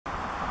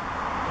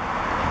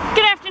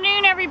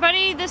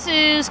everybody, this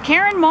is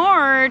Karen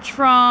March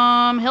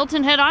from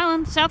Hilton Head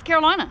Island, South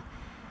Carolina.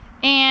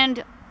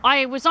 And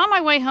I was on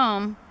my way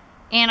home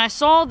and I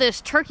saw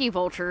this turkey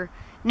vulture.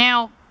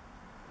 Now,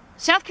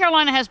 South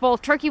Carolina has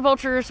both turkey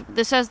vultures,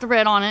 this has the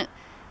red on it,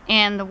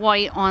 and the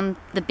white on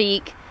the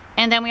beak.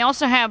 And then we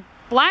also have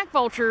black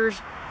vultures,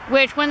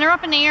 which when they're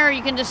up in the air,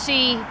 you can just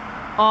see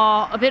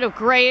a bit of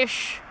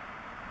grayish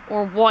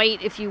or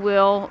white, if you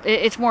will.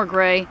 It's more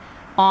gray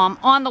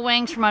on the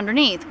wings from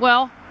underneath.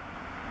 Well,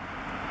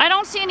 I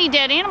don't see any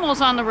dead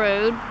animals on the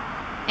road,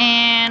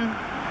 and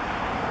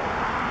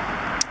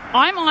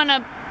I'm on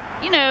a,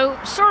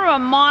 sort of a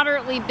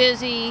moderately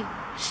busy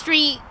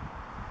street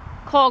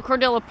called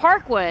Cordilla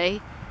Parkway,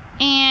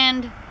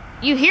 and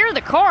you hear the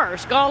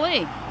cars,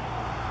 golly.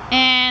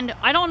 And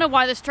I don't know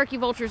why this turkey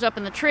vulture's up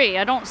in the tree.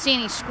 I don't see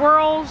any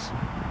squirrels.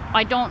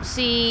 I don't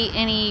see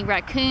any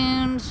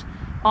raccoons.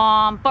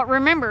 But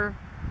remember,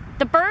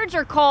 the birds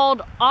are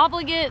called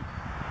obligate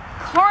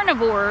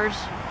carnivores.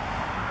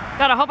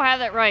 God, I hope I have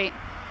that right.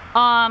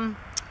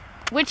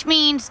 Which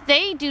means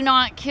they do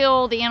not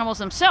kill the animals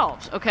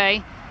themselves,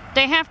 okay?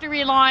 They have to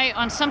rely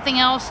on something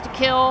else to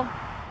kill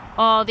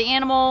the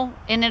animal,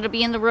 and it'll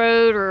be in the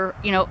road or,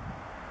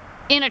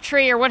 in a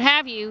tree or what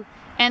have you,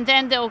 and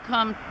then they'll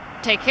come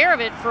take care of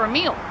it for a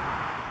meal.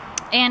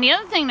 And the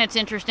other thing that's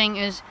interesting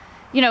is,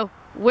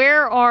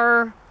 where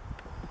are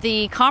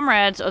the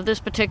comrades of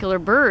this particular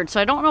bird? So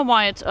I don't know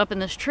why it's up in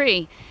this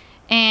tree.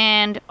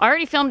 And I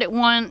already filmed it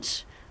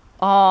once,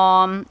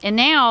 and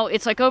now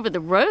it's like over the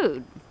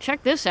road.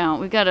 Check this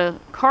out. We've got a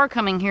car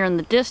coming here in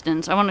the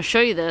distance. I want to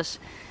show you this.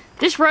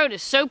 This road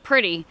is so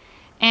pretty.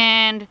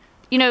 And,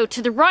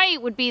 to the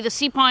right would be the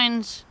Sea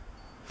Pines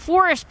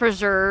Forest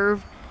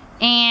Preserve.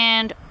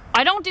 And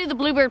I don't do the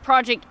Bluebird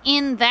Project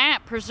in that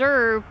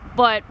preserve,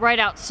 but right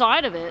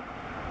outside of it,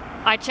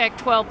 I checked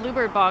 12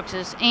 bluebird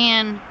boxes.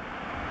 And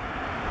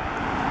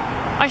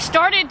I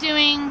started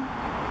doing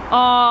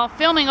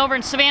filming over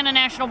in Savannah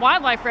National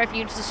Wildlife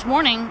Refuge this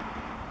morning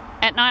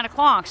at 9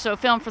 o'clock. So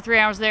filmed for 3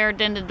 hours there,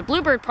 then did the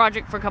Bluebird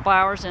Project for a couple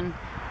hours, and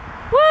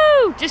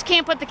woo! Just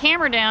can't put the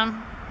camera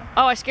down.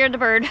 Oh, I scared the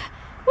bird.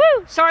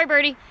 Woo! Sorry,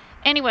 birdie.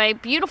 Anyway,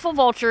 beautiful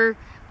vulture.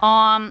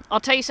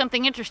 I'll tell you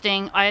something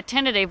interesting. I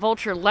attended a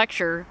vulture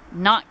lecture,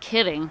 not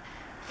kidding,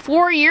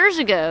 4 years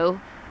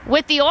ago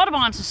with the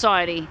Audubon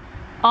Society.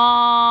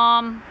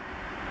 And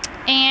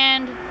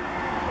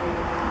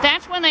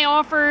that's when they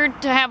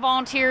offered to have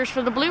volunteers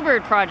for the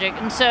Bluebird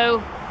Project. And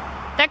so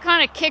that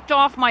kind of kicked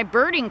off my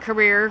birding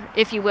career,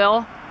 if you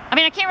will. I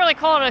mean, I can't really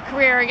call it a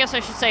career. I guess I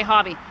should say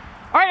hobby.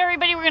 All right,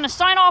 everybody, we're going to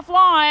sign off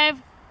live.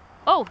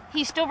 Oh,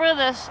 he's still with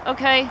us.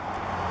 Okay.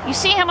 You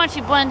see how much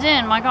he blends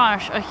in. My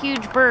gosh, a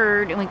huge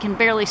bird, and we can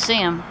barely see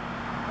him.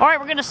 All right,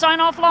 we're going to sign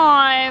off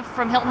live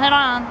from Hilton Head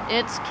Island.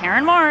 It's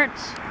Karen Martz.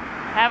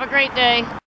 Have a great day.